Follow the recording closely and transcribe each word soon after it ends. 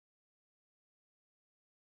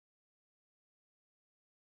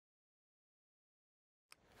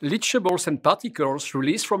Leachables and particles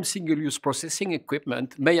released from single-use processing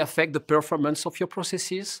equipment may affect the performance of your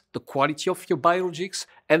processes, the quality of your biologics,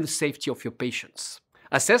 and the safety of your patients.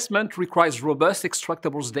 Assessment requires robust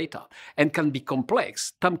extractables data and can be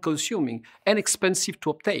complex, time-consuming, and expensive to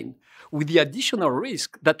obtain, with the additional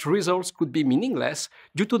risk that results could be meaningless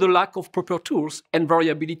due to the lack of proper tools and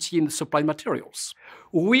variability in the supply materials.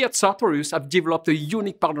 We at Sartorius have developed a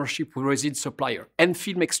unique partnership with resin supplier and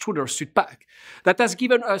film extruder Südpack that has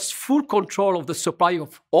given us full control of the supply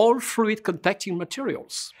of all fluid contacting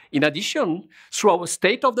materials. In addition, through our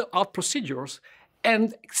state-of-the-art procedures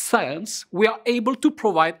and science, we are able to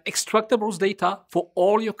provide extractables data for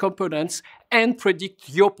all your components and predict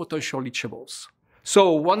your potential leachables.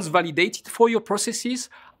 So once validated for your processes,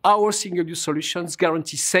 our single-use solutions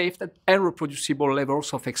guarantee safe and reproducible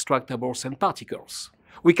levels of extractables and particles.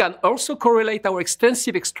 We can also correlate our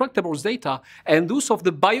extensive extractables data and those of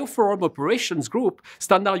the Bioforum Operations Group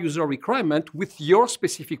standard user requirement with your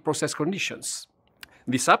specific process conditions.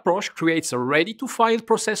 This approach creates a ready-to-file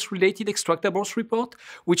process-related extractables report,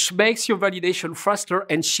 which makes your validation faster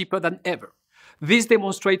and cheaper than ever. This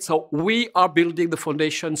demonstrates how we are building the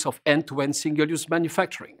foundations of end-to-end single-use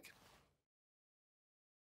manufacturing.